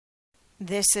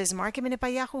This is Market Minute by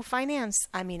Yahoo Finance.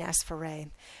 I'm Ines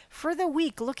Ferre. For the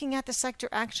week, looking at the sector,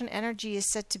 Action Energy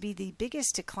is set to be the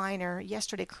biggest decliner.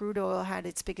 Yesterday, crude oil had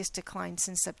its biggest decline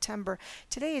since September.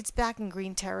 Today, it's back in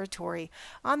green territory.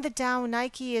 On the Dow,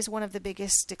 Nike is one of the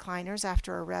biggest decliners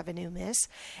after a revenue miss.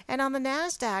 And on the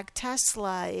NASDAQ,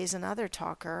 Tesla is another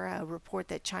talker. A report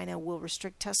that China will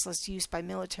restrict Tesla's use by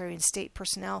military and state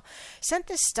personnel sent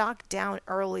the stock down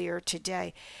earlier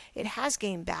today. It has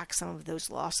gained back some of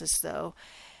those losses, though.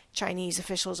 Chinese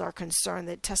officials are concerned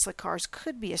that Tesla cars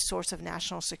could be a source of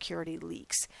national security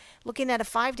leaks. Looking at a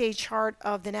 5-day chart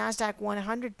of the NASDAQ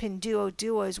 100,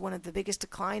 Pinduoduo is one of the biggest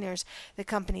decliners. The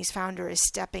company's founder is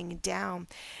stepping down.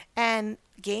 And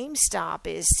GameStop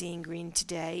is seeing green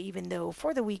today, even though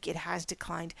for the week it has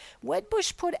declined.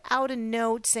 Wedbush put out a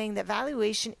note saying that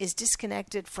valuation is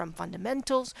disconnected from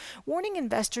fundamentals, warning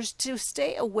investors to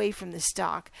stay away from the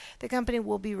stock. The company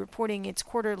will be reporting its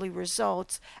quarterly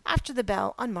results after the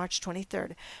bell on March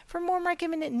 23rd. For more Market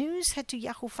Minute news, head to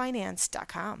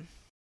yahoofinance.com.